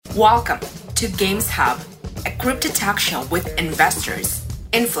Welcome to Games Hub, a crypto talk show with investors,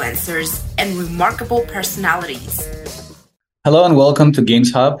 influencers, and remarkable personalities. Hello and welcome to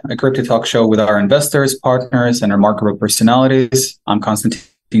Games Hub, a crypto talk show with our investors, partners, and remarkable personalities. I'm Konstantin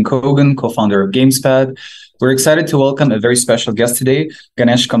Kogan, co-founder of GamesPad. We're excited to welcome a very special guest today,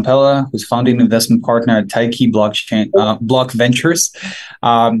 Ganesh Kampella, who's founding investment partner at Tykhe Block Ventures.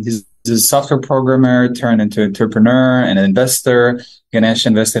 He's a software programmer turned into entrepreneur and an investor. Ganesh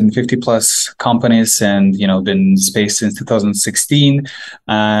invested in 50 plus companies and, been in space since 2016.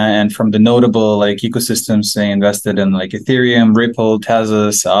 And from the notable ecosystems, they invested in Ethereum, Ripple,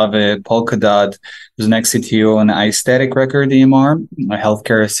 Tezos, Aave, Polkadot. He was an ex-CTO on iStatic Record EMR, a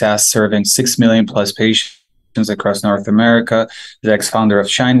healthcare SaaS serving 6 million plus patients across North America. The ex-founder of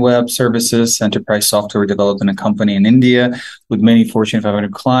ShineWeb Services, enterprise software development company in India with many Fortune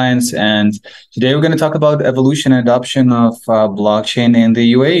 500 clients. And today we're going to talk about evolution and adoption of blockchain in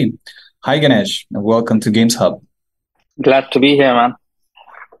the UAE. Hi, Ganesh, and welcome to Games Hub. Glad to be here, man.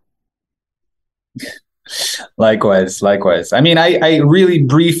 Likewise. I mean, I really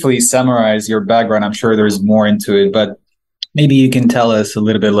briefly summarize your background. I'm sure there's more into it, but maybe you can tell us a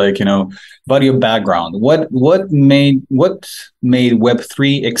little bit about your background. What made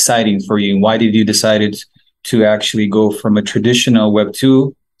Web3 exciting for you? Why did you decide to actually go from a traditional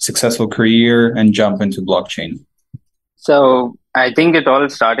Web2 successful career and jump into blockchain? So I think it all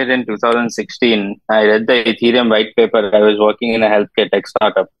started in 2016. I read the Ethereum white paper. I was working in a healthcare tech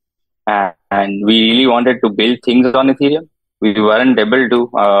startup, and we really wanted to build things on Ethereum. We weren't able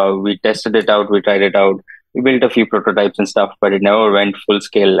to. We tested it out. We tried it out. We built a few prototypes and stuff, but it never went full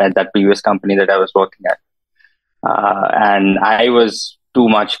scale at that previous company that I was working at. And I was too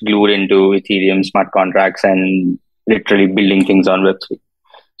much glued into Ethereum smart contracts and literally building things on Web3.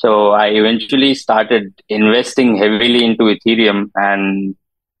 So I eventually started investing heavily into Ethereum. And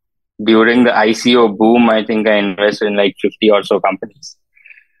during the ICO boom, I think I invested in like 50 or so companies.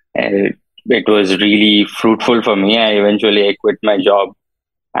 And it was really fruitful for me. I quit my job.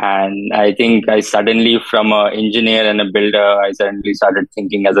 And I think from an engineer and a builder, I suddenly started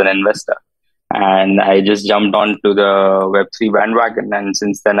thinking as an investor. And I just jumped onto the Web3 bandwagon. And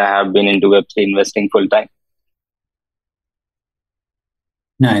since then, I have been into Web3 investing full time.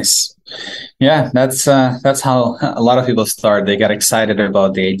 Nice. Yeah, that's how a lot of people start. They got excited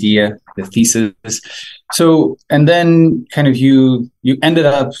about the idea, the thesis. So, and then kind of you ended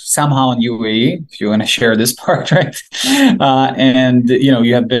up somehow in UAE, if you want to share this part, right? And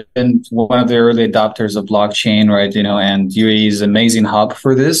you have been one of the early adopters of blockchain, right? And UAE is an amazing hub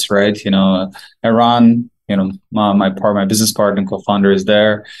for this, right? Iran, my business partner and co-founder is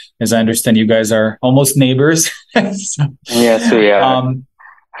there. As I understand, you guys are almost neighbors. Yes, we are.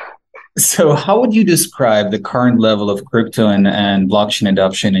 So how would you describe the current level of crypto and blockchain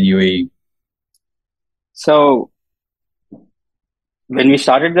adoption in UAE? So when we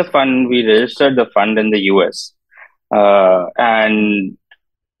started the fund, we registered the fund in the US. And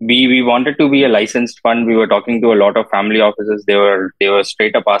we wanted to be a licensed fund. We were talking to a lot of family offices. They were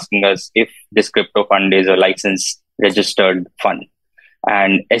straight up asking us if this crypto fund is a licensed registered fund.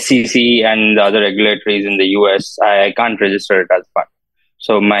 And SEC and the other regulatories in the US, I can't register it as a fund.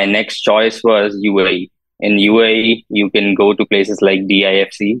 So my next choice was UAE. In UAE, you can go to places like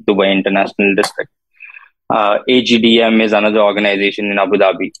DIFC, Dubai International District. AGDM is another organization in Abu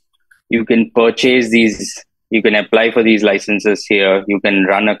Dhabi. You can you can apply for these licenses here. You can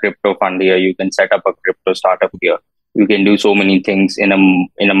run a crypto fund here. You can set up a crypto startup here. You can do so many things in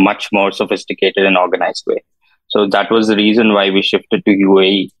a much more sophisticated and organized way. So that was the reason why we shifted to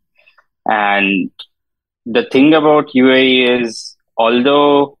UAE. And the thing about UAE is,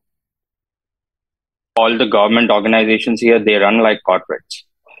 although all the government organizations here, they run like corporates.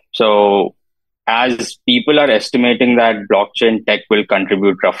 So as people are estimating that blockchain tech will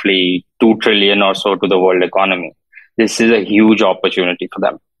contribute roughly 2 trillion or so to the world economy, this is a huge opportunity for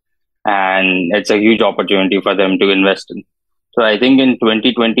them. And it's a huge opportunity for them to invest in. So I think in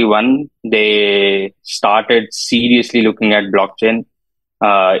 2021, they started seriously looking at blockchain.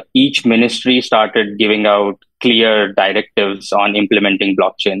 Each ministry started giving out clear directives on implementing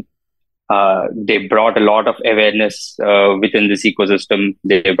blockchain. They brought a lot of awareness within this ecosystem.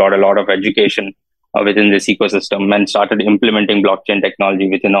 They brought a lot of education within this ecosystem and started implementing blockchain technology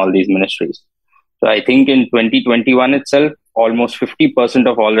within all these ministries. So I think in 2021 itself, almost 50%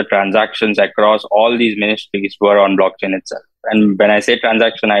 of all the transactions across all these ministries were on blockchain itself. And when I say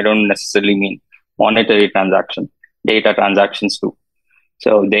transaction, I don't necessarily mean monetary transaction, data transactions too.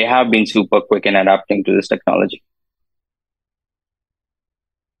 So they have been super quick in adapting to this technology.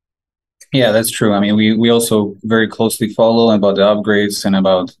 Yeah, that's true. I mean, we also very closely follow about the upgrades and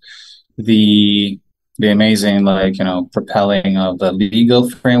about the amazing, like, propelling of the legal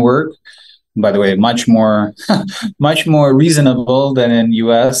framework. By the way, much more much more reasonable than in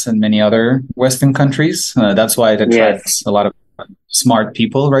US and many other Western countries. That's why it Yes. attracts a lot of smart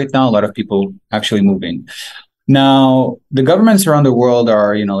people right now, a lot of people actually moving. Now, the governments around the world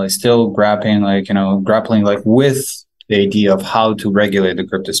are, like still grappling like with the idea of how to regulate the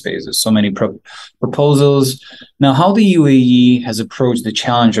crypto spaces. So many proposals. Now, how the UAE has approached the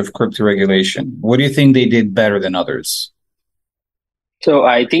challenge of crypto regulation? What do you think they did better than others? So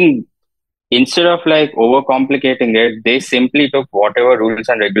I think instead of like overcomplicating it, they simply took whatever rules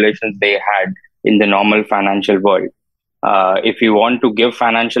and regulations they had in the normal financial world. If you want to give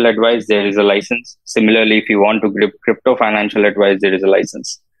financial advice, there is a license. Similarly, if you want to give crypto financial advice, there is a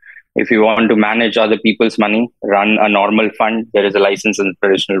license. If you want to manage other people's money, run a normal fund, there is a license in the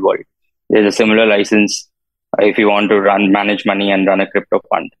traditional world. There's a similar license if you want to manage money and run a crypto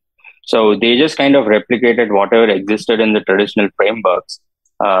fund. So they just kind of replicated whatever existed in the traditional frameworks,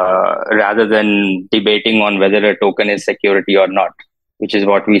 rather than debating on whether a token is security or not, which is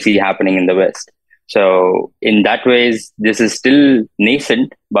what we see happening in the West. So in that ways, this is still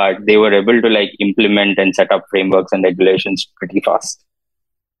nascent, but they were able to like implement and set up frameworks and regulations pretty fast.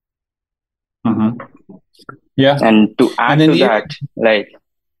 Mm-hmm. Yeah. And to add And then to that, like,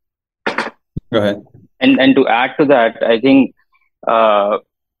 go ahead. and to add to that, I think uh,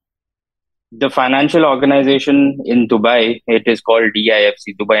 the financial organization in Dubai, it is called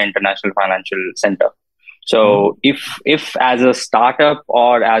DIFC, Dubai International Financial Center. So if as a startup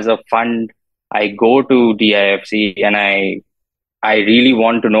or as a fund, I go to DIFC and I really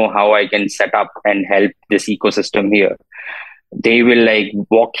want to know how I can set up and help this ecosystem here, they will like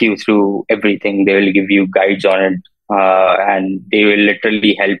walk you through everything. They will give you guides on it, and they will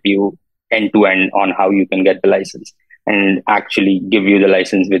literally help you end to end on how you can get the license and actually give you the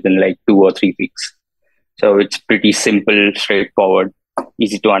license within like 2 or 3 weeks. So it's pretty simple, straightforward,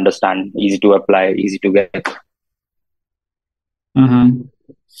 easy to understand, easy to apply, easy to get. Mm-hmm.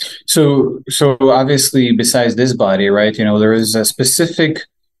 So obviously, besides this body, right? There is a specific,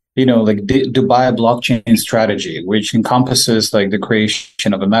 like Dubai blockchain strategy, which encompasses like the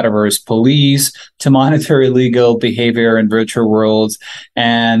creation of a metaverse police to monitor illegal behavior in virtual worlds,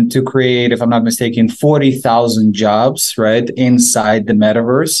 and to create, if I'm not mistaken, 40,000 jobs, right, inside the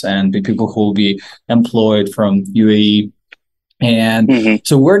metaverse, and the people who will be employed from UAE. And Mm-hmm.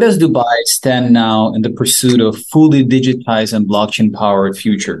 so, where does Dubai stand now in the pursuit of fully digitized and blockchain powered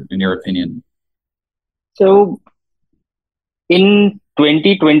future, in your opinion? So in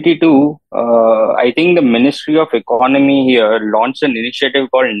 2022, I think the Ministry of Economy here launched an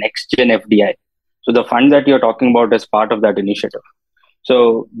initiative called Next Gen FDI. So the fund that you're talking about is part of that initiative.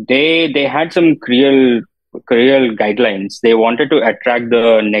 So they had some real guidelines. They wanted to attract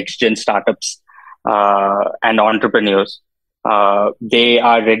the next gen startups and entrepreneurs. They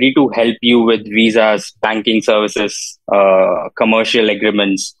are ready to help you with visas, banking services, commercial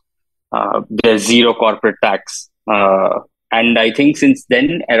agreements. There's zero corporate tax. And I think since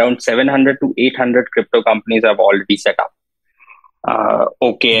then, around 700 to 800 crypto companies have already set up. Mm-hmm.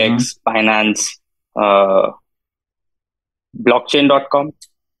 OKX, Binance, blockchain.com.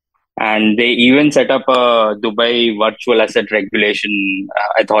 And they even set up a Dubai virtual asset regulation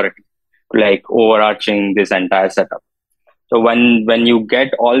authority, like overarching this entire setup. So when you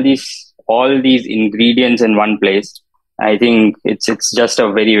get all these ingredients in one place, I think it's just a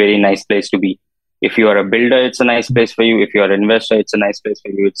very very nice place to be. If you are a builder, it's a nice place for you. If you are an investor, it's a nice place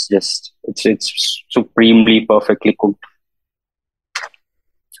for you. It's supremely perfectly cooked.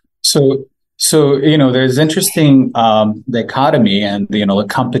 So there's interesting dichotomy and the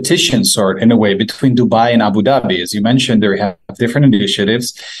competition sort in a way between Dubai and Abu Dhabi. As you mentioned, they have different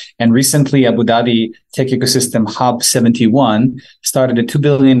initiatives, and recently Abu Dhabi Tech Ecosystem Hub 71 started a $2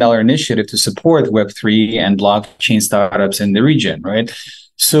 billion initiative to support Web3 and blockchain startups in the region. Right.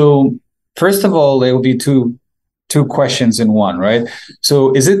 So first of all, there will be two questions in one. Right.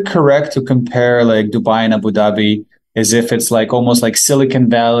 So is it correct to compare like Dubai and Abu Dhabi as if it's like almost like Silicon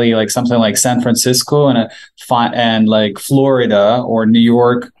Valley, like something like San Francisco and like Florida or New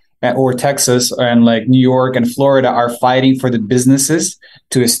York or Texas, and like New York and Florida are fighting for the businesses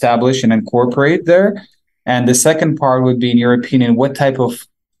to establish and incorporate there? And the second part would be, in your opinion, what type of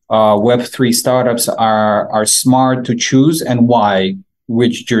Web3 startups are smart to choose, and why?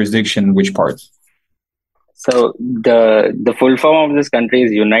 Which jurisdiction, which part? So the full form of this country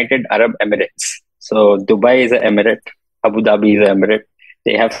is United Arab Emirates. So Dubai is an emirate, Abu Dhabi is an emirate.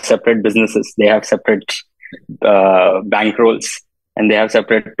 They have separate businesses, they have separate bankrolls, and they have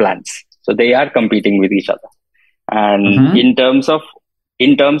separate plans. So they are competing with each other. And Mm-hmm.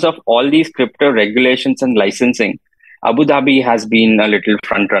 in terms of all these crypto regulations and licensing, Abu Dhabi has been a little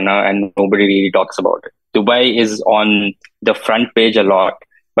front runner and nobody really talks about it. Dubai is on the front page a lot,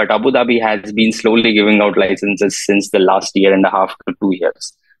 but Abu Dhabi has been slowly giving out licenses since the last year and a half to 2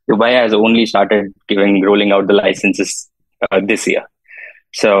 years. Dubai has only started rolling out the licenses this year.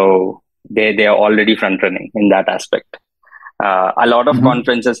 So they are already front running in that aspect. A lot of Mm-hmm.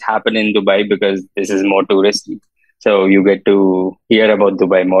 conferences happen in Dubai because this is more touristy. So you get to hear about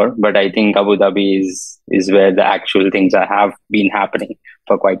Dubai more. But I think Abu Dhabi is where the actual things have been happening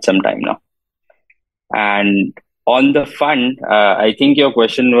for quite some time now. And on the fund, I think your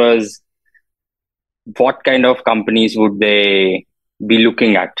question was what kind of companies would they be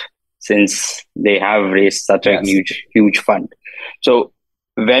looking at since they have raised such a Yes. huge fund. So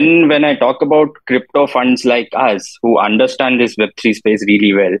when I talk about crypto funds like us who understand this Web3 space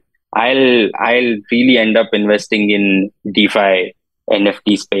really well, I'll really end up investing in DeFi,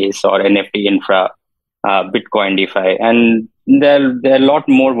 NFT space or NFT infra, Bitcoin DeFi, and there are a lot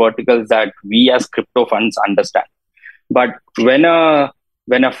more verticals that we as crypto funds understand. But when a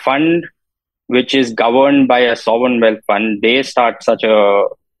fund which is governed by a sovereign wealth fund, they start such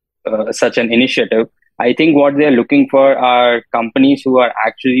an initiative. I think what they're looking for are companies who are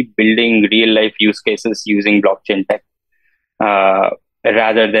actually building real life use cases using blockchain tech, uh,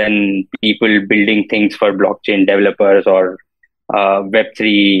 rather than people building things for blockchain developers or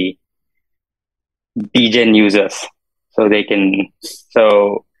Web3 degen users. So they can.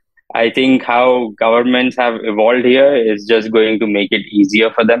 So I think how governments have evolved here is just going to make it easier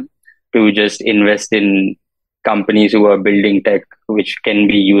for them to just invest in companies who are building tech, which can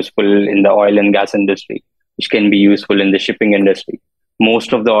be useful in the oil and gas industry, which can be useful in the shipping industry.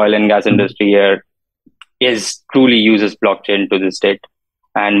 Most of the oil and gas Mm-hmm. industry here is truly uses blockchain to this date.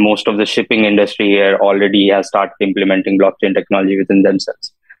 And most of the shipping industry here already has started implementing blockchain technology within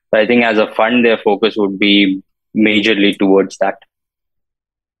themselves. So I think as a fund, their focus would be majorly towards that.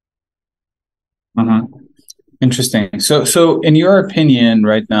 Mm-hmm. Interesting. So in your opinion,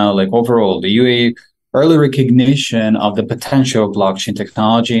 right now, like overall, the UAE early recognition of the potential of blockchain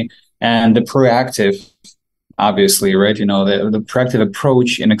technology and the proactive, obviously, right? The proactive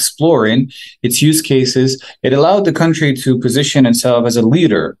approach in exploring its use cases, it allowed the country to position itself as a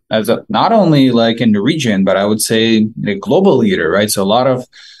leader, not only like in the region, but I would say a global leader, right? So a lot of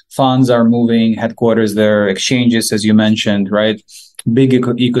funds are moving headquarters there, exchanges, as you mentioned, right? Big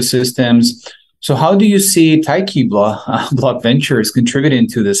ecosystems. So how do you see Tykhe Block Ventures contributing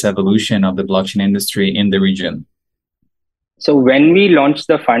to this evolution of the blockchain industry in the region? So when we launched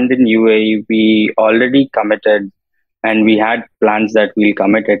the fund in UAE, we already committed and we had plans that we'll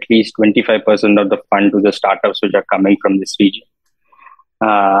commit at least 25% of the fund to the startups which are coming from this region.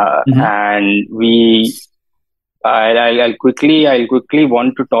 Mm-hmm. And I'll quickly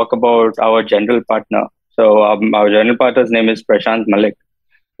want to talk about our general partner. So our general partner's name is Prashant Malik.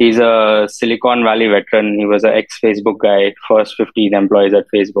 He's a Silicon Valley veteran. He was an ex-Facebook guy, first 15 employees at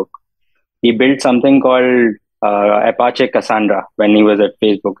Facebook. He built something called Apache Cassandra when he was at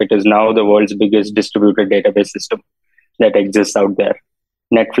Facebook. It is now the world's biggest distributed database system that exists out there.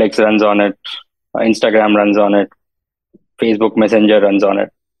 Netflix runs on it, Instagram runs on it, Facebook Messenger runs on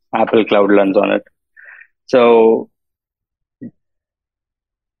it, Apple Cloud runs on it. So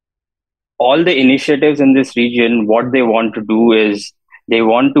all the initiatives in this region, what they want to do is they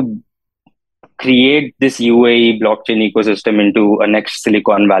want to create this UAE blockchain ecosystem into a next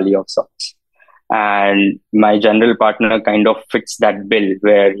Silicon Valley of sorts. And my general partner kind of fits that bill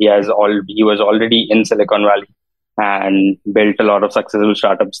where he was already in Silicon Valley and built a lot of successful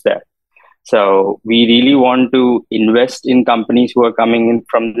startups there. So we really want to invest in companies who are coming in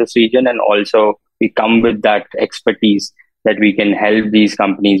from this region, and also we come with that expertise that we can help these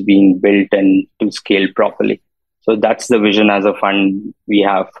companies being built and to scale properly. So that's the vision as a fund we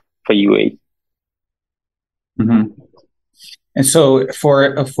have for UAE. Mm-hmm. And so for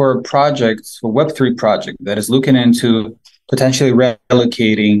a project, a Web3 project that is looking into potentially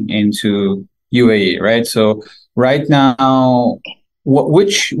relocating into UAE, right? So right now,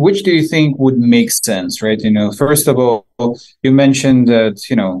 which do you think would make sense, right? First of all, you mentioned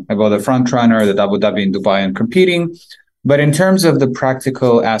that, about the front runner, that Abu Dhabi and Dubai and competing. But in terms of the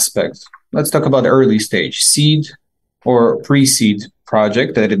practical aspect, let's talk about the early stage, seed or pre-seed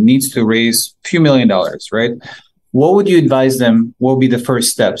project that it needs to raise a few $1 million, right? What would you advise them? What would be the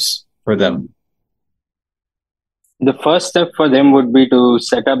first steps for them? The first step for them would be to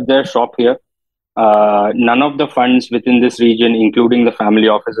set up their shop here. None of the funds within this region, including the family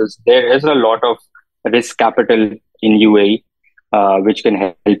offices, there is a lot of risk capital in UAE. which can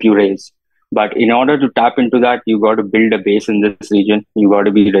help you raise. But in order to tap into that, you got to build a base in this region. You got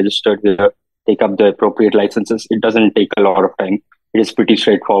to be registered here, take up the appropriate licenses. It doesn't take a lot of time. It is pretty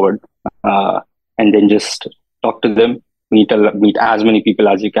straightforward. And then just talk to them, meet as many people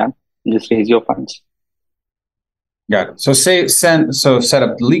as you can, and just raise your funds. Got it. So set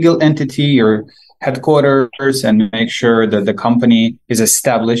up legal entity or headquarters and make sure that the company is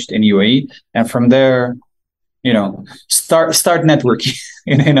established in UAE, and from there, start networking.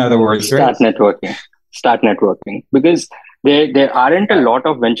 in other words, start networking because there aren't a lot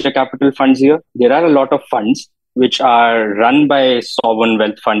of venture capital funds here. There are a lot of funds which are run by sovereign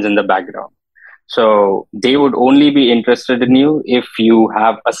wealth funds in the background. So they would only be interested in you if you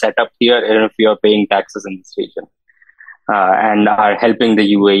have a setup here and if you're paying taxes in this region. And are helping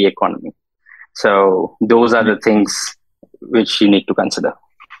the UAE economy. So those are the things which you need to consider.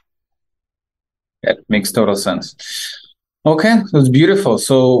 That makes total sense. Okay, that's beautiful.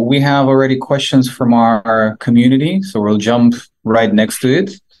 So we have already questions from our community. So we'll jump right next to it.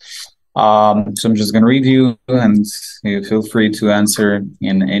 So I'm just going to read you, and you feel free to answer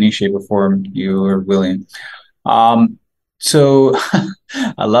in any shape or form you are willing. So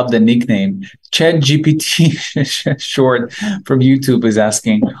I love the nickname. ChatGPT short from YouTube is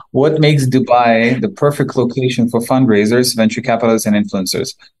asking, what makes Dubai the perfect location for fundraisers, venture capitalists, and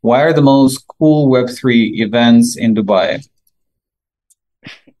influencers? Why are the most cool Web3 events in Dubai?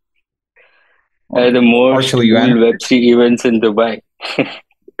 The most cool Web3 events in Dubai.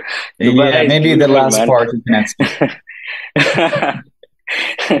 Dubai maybe the last man. Part you can answer.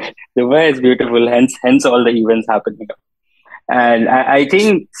 Dubai is beautiful, hence all the events happening. And I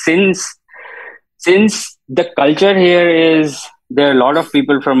think since the culture here is, there are a lot of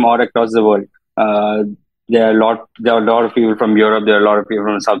people from all across the world. There are a lot of people from Europe. There are a lot of people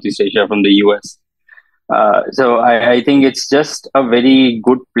from Southeast Asia, from the US. So I think it's just a very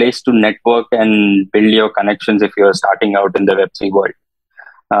good place to network and build your connections if you're starting out in the Web3 world.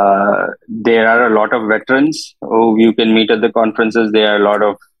 There are a lot of veterans who you can meet at the conferences. There are a lot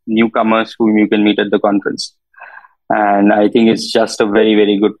of newcomers whom you can meet at the conference. And I think it's just a very,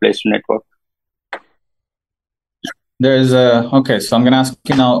 very good place to network. Okay, so I'm going to ask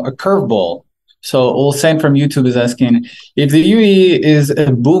you now a curveball. So Ulsain from YouTube is asking, if the UAE is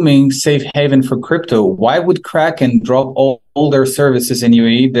a booming safe haven for crypto, why would Kraken drop all their services in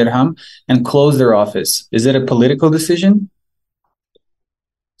UAE dirham and close their office? Is it a political decision?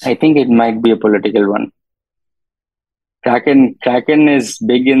 I think it might be a political one. Kraken is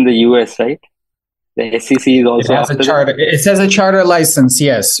big in the US, right? The SEC is also after a charter. It says a charter license,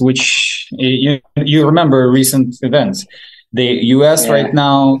 yes, which you remember recent events. The US right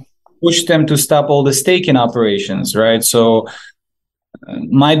now pushed them to stop all the staking operations, right? So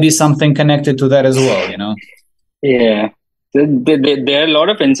might be something connected to that as well, Yeah. There are a lot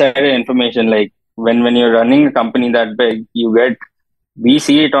of insider information. Like when you're running a company that big, we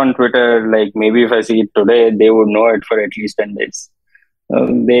see it on Twitter. Like maybe if I see it today, they would know it for at least 10 days.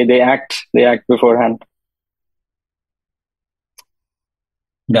 They act beforehand.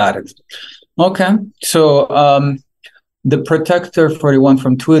 Got it. Okay. So the Protector 41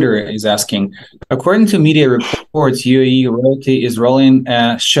 from Twitter is asking, according to media reports, UAE royalty is rolling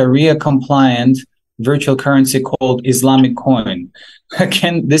a Sharia compliant virtual currency called Islamic coin.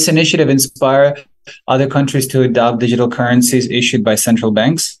 Can this initiative inspire other countries to adopt digital currencies issued by central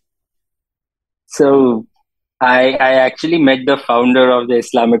banks? So I actually met the founder of the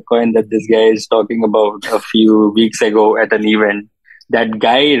Islamic coin that this guy is talking about a few weeks ago at an event. That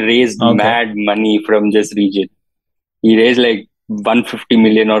guy raised mad money from this region. He raised like 150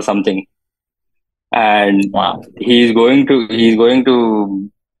 million or something. And he's going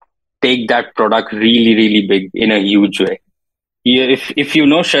to take that product really, really big in a huge way. If you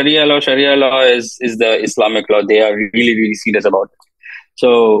know Sharia law is the Islamic law. They are really, really serious about it.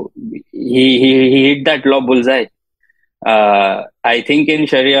 So he hit that law bullseye. I think in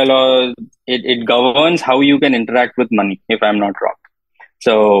Sharia law, it governs how you can interact with money, if I'm not wrong.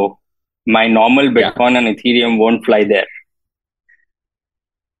 So my normal Bitcoin and Ethereum won't fly there.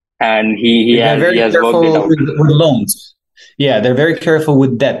 And he has worked it out. With loans. Yeah, they're very careful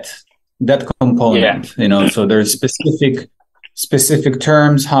with debt component. So there's specific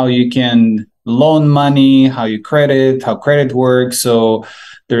terms, how you can loan money, how credit works. So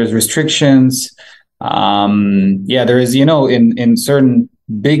there's restrictions. There is, in certain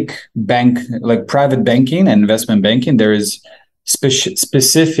big bank, like private banking and investment banking, there is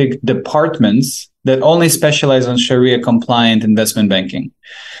specific departments that only specialize on Sharia compliant investment banking.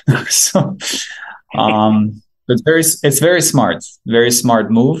 So It's very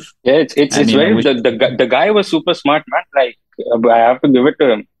smart move. Yeah, it's I very wish. the guy was super smart, man. Like I have to give it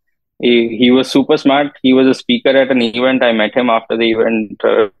to him. He was super smart. He was a speaker at an event. I met him after the event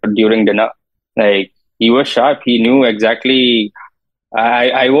during dinner. Like he was sharp. He knew exactly.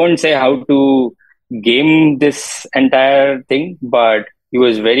 I won't say how to game this entire thing, but he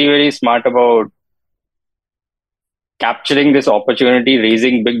was very smart about capturing this opportunity,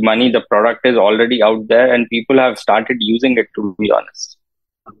 raising big money. The product is already out there, and people have started using it. To be honest,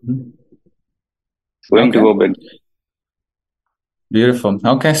 it's going to Okay. go big. Beautiful.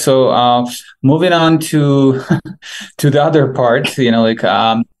 Okay, so moving on to to the other part,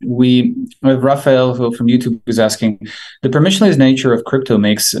 we with Raphael who from YouTube is asking, the permissionless nature of crypto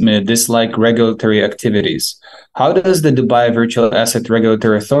makes me dislike regulatory activities. How does the Dubai Virtual Asset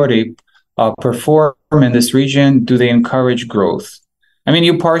Regulatory Authority perform in this region? Do they encourage growth? I mean,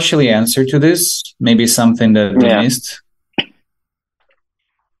 you partially answered to this, maybe something that we Yeah. missed.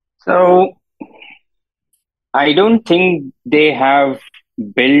 So I don't think they have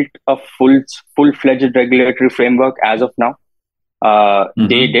built a full-fledged regulatory framework as of now. They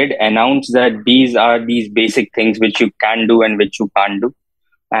Mm-hmm. did announce that these are these basic things which you can do and which you can't do.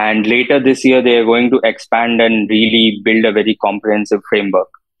 And later this year, they are going to expand and really build a very comprehensive framework.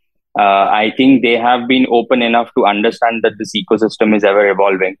 I think they have been open enough to understand that this ecosystem is ever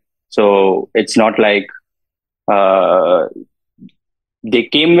evolving. So it's not like uh, they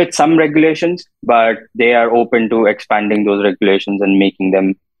came with some regulations, but they are open to expanding those regulations and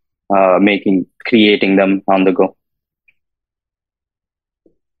creating them on the go.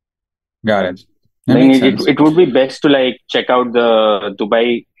 Got it. I That think makes sense. it would be best to like check out the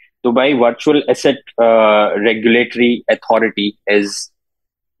Dubai Virtual Asset Regulatory Authority is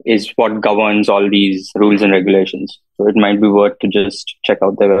what governs all these rules and regulations. So it might be worth to just check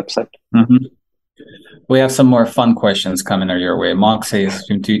out their website. Mm-hmm. We have some more fun questions coming your way. Mark says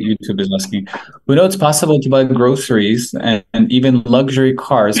YouTube is asking, we know it's possible to buy groceries and even luxury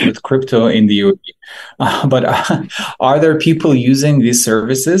cars with crypto in the UAE. But are there people using these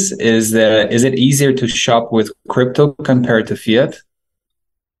services? Is it easier to shop with crypto compared to fiat?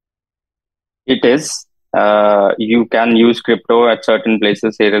 It is. You can use crypto at certain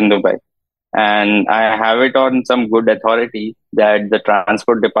places here in Dubai. And I have it on some good authority that the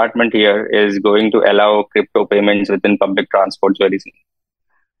transport department here is going to allow crypto payments within public transports very soon.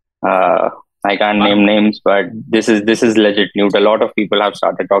 I can't name Wow. names, but this is legit news. A lot of people have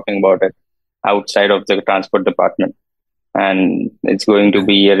started talking about it outside of the transport department, and it's going to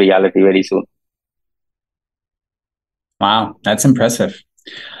be a reality very soon. Wow, that's impressive.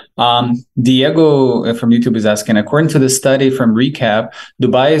 Diego from YouTube is asking, according to the study from Recap,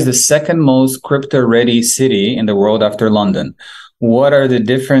 Dubai is the second most crypto-ready city in the world after London. What are the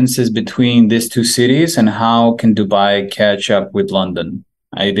differences between these two cities and how can Dubai catch up with London?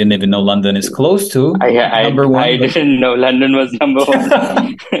 I didn't even know London is close to number I one, but didn't know London was number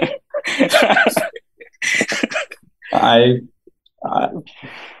one. I, I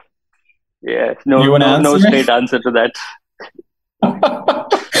Yeah, you want to no answer me? straight answer to that.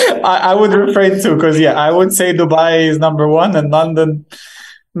 I would refrain to because I would say Dubai is number one and London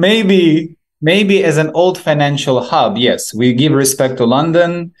maybe as an old financial hub. Yes, we give respect to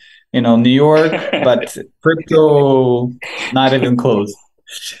London, New York, but crypto not even close.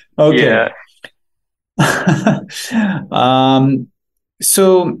 Okay. Yeah. um,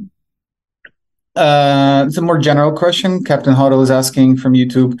 so it's a more general question. Captain Hoddle is asking from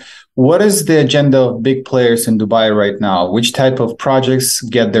YouTube, what is the agenda of big players in Dubai right now? Which type of projects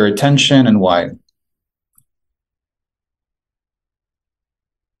get their attention and why?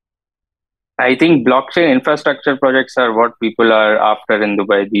 I think blockchain infrastructure projects are what people are after in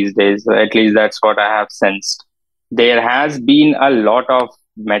Dubai these days. At least that's what I have sensed. There has been a lot of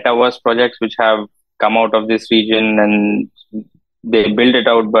metaverse projects which have come out of this region and they built it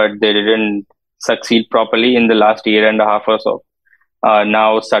out, but they didn't succeed properly in the last year and a half or so.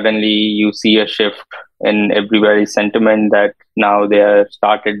 Now suddenly you see a shift in everybody's sentiment that now they are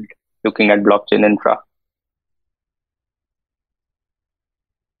started looking at blockchain infra.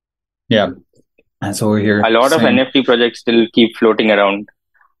 Yeah, that's what we're here A lot of saying. NFT projects still keep floating around,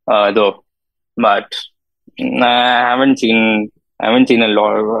 though, but I haven't seen a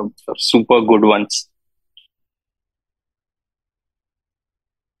lot of super good ones.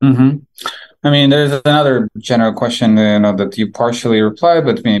 Mm-hmm. I mean, there's another general question, that you partially replied,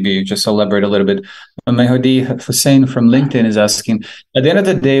 but maybe just elaborate a little bit. Mehdi Hussein from LinkedIn is asking, at the end of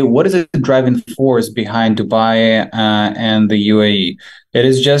the day, what is the driving force behind Dubai and the UAE? It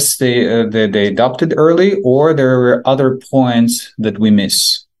is just they adopted early, or there were other points that we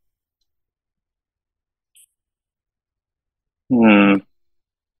miss? Hmm.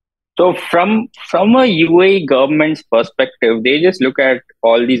 So from a UAE government's perspective, they just look at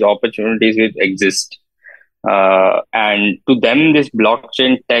all these opportunities which exist. And to them, this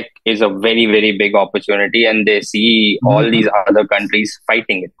blockchain tech is a very, very big opportunity, and they see all these Mhm. other countries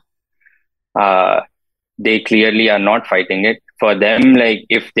fighting it. Uh, they clearly are not fighting it. For them, like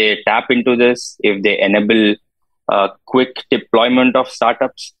if they tap into this, if they enable quick deployment of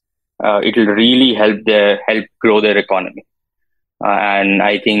startups, it will really help grow their economy. And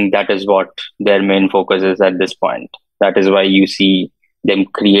I think that is what their main focus is at this point. That is why you see them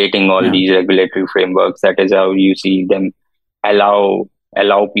creating all Yeah. these regulatory frameworks. That is how you see them allow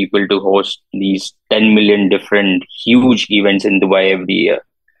allow people to host these 10 million different huge events in Dubai every year.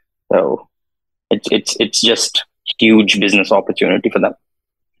 So it's just huge business opportunity for them.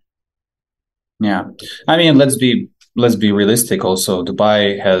 Yeah. I mean, let's be realistic also.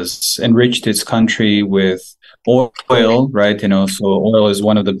 Dubai has enriched its country with oil, right? So oil is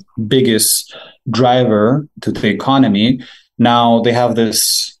one of the biggest driver to the economy. Now they have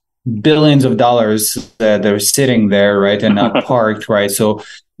this billions of dollars that they're sitting there, right, and not parked, right? So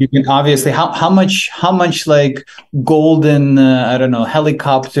you can obviously how much like golden I don't know,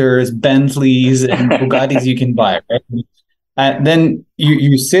 helicopters, Bentleys, and Bugattis you can buy, right? Then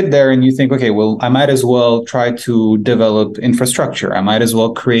you sit there and you think, okay, well, I might as well try to develop infrastructure. I might as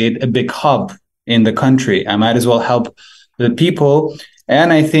well create a big hub in the country. I might as well help the people.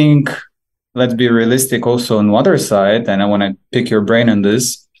 And I think, let's be realistic also on the other side, and I want to pick your brain on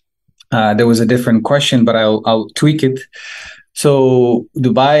this. There was a different question, but I'll tweak it. So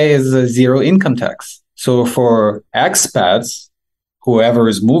Dubai is a zero income tax. So for expats, whoever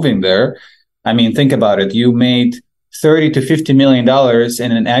is moving there, I mean, think about it. You made 30 to 50 million dollars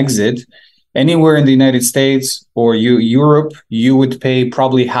in an exit. Anywhere in the United States or Europe, you would pay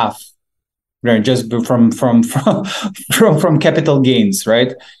probably half, right? Just from capital gains,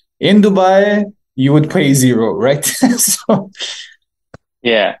 right? In Dubai, you would pay zero, right? So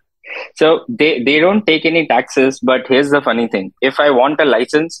Yeah. So they don't take any taxes, but here's the funny thing. If I want a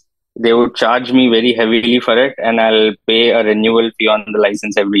license, they would charge me very heavily for it, and I'll pay a renewal fee on the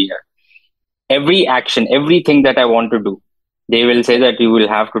license every year. Every action, everything that I want to do, they will say that you will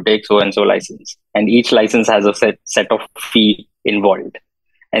have to take so and so license. And each license has a set of fee involved.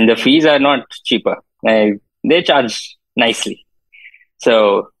 And the fees are not cheaper. They charge nicely.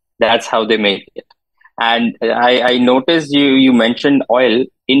 So that's how they make it. And I noticed you mentioned oil.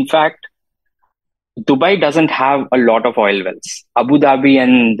 In fact, Dubai doesn't have a lot of oil wells. Abu Dhabi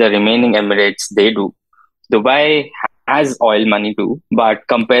and the remaining Emirates, they do. Dubai has oil money too, but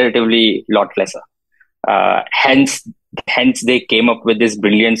comparatively lot lesser. Uh, hence, hence they came up with this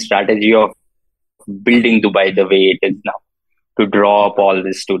brilliant strategy of building Dubai the way it is now to draw up all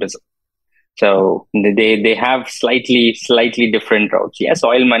this tourism. So they have slightly different routes. Yes,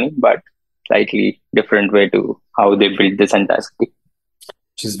 oil money, but slightly different way to how they build this entire city.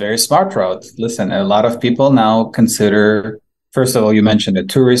 which is very smart route. Listen, a lot of people now consider, first of all, you mentioned a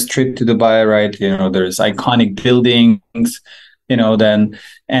tourist trip to Dubai, right? There's iconic buildings, then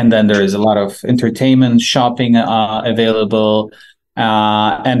and then there is a lot of entertainment, shopping available.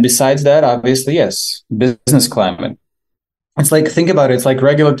 And besides that, obviously, yes, business climate. It's like, think about it, it's like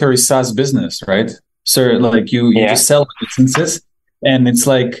regulatory SaaS business, right? So like you Yeah. just sell licenses, and it's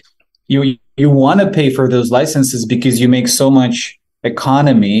like you want to pay for those licenses because you make so much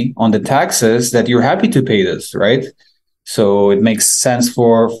economy on the taxes that you're happy to pay this, right? So it makes sense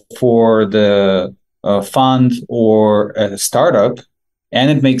for the fund or a startup,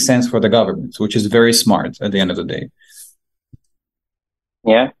 and it makes sense for the government, which is very smart at the end of the day.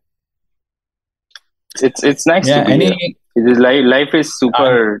 Yeah. It's nice to Yeah. be here. It is life is I'm,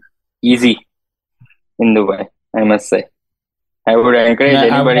 super easy in Dubai, I must say. I would encourage I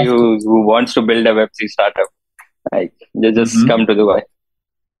would anybody have to. who wants to build a Web3 startup, like they just Mhm. come to Dubai.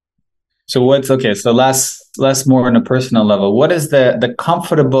 So what's okay? So last more on a personal level. What is the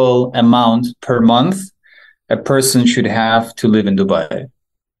comfortable amount per month a person should have to live in Dubai?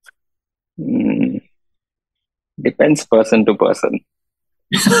 Mm, depends person to person.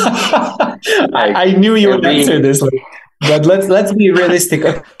 Like I knew you would every answer this, but let's be realistic.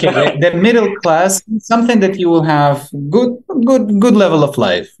 Okay, the middle class, something that you will have good level of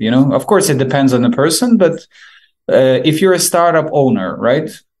life. Of course, it depends on the person, but if you're a startup owner, right,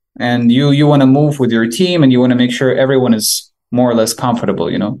 and you want to move with your team and you want to make sure everyone is more or less comfortable.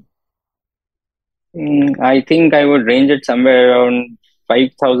 I think I would range it somewhere around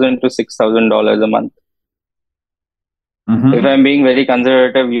 $5,000 to $6,000 a month. If Mm-hmm. I'm being very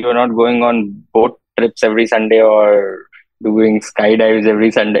conservative, you're not going on boat trips every Sunday or doing skydives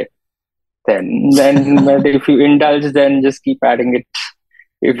every Sunday. then but if you indulge, then just keep adding it,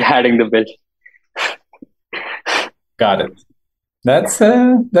 keep adding the bill. Got it. That's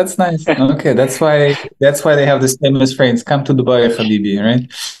nice. Okay, that's why they have this famous phrase, "Come to Dubai, Habibi," right?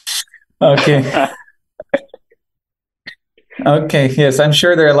 Okay. Okay. Yes, I'm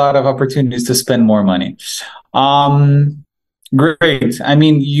sure there are a lot of opportunities to spend more money. Um, Great. I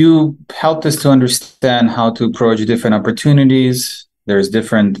mean, you helped us to understand how to approach different opportunities. There's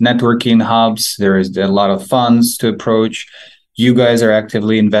different networking hubs. There is a lot of funds to approach. You guys are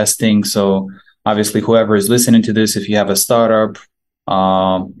actively investing. So obviously, whoever is listening to this, if you have a startup,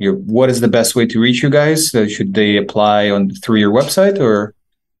 what is the best way to reach you guys? Should they apply on through your website or?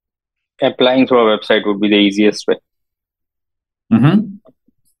 Applying through our website would be the easiest way. Mm-hmm.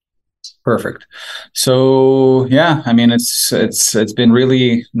 Perfect. So yeah, I mean it's been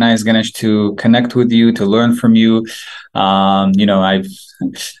really nice, Ganesh, to connect with you, to learn from you. I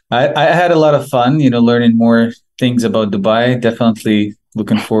had a lot of fun, learning more things about Dubai. Definitely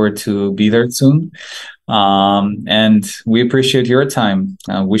looking forward to be there soon. And we appreciate your time.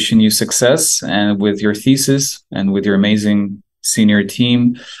 Wishing you success and with your thesis and with your amazing senior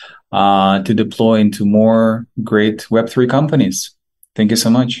team to deploy into more great Web3 companies. Thank you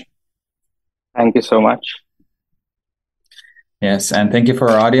so much. Thank you so much. Yes, and thank you for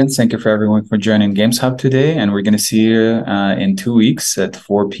our audience. Thank you for everyone for joining Games Hub today. And we're going to see you in 2 weeks at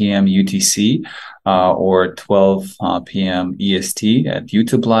 4 p.m. UTC or 12 p.m. EST at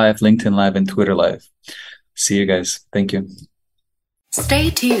YouTube Live, LinkedIn Live, and Twitter Live. See you guys. Thank you. Stay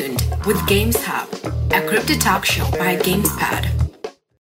tuned with Games Hub, a crypto talk show by GamesPad.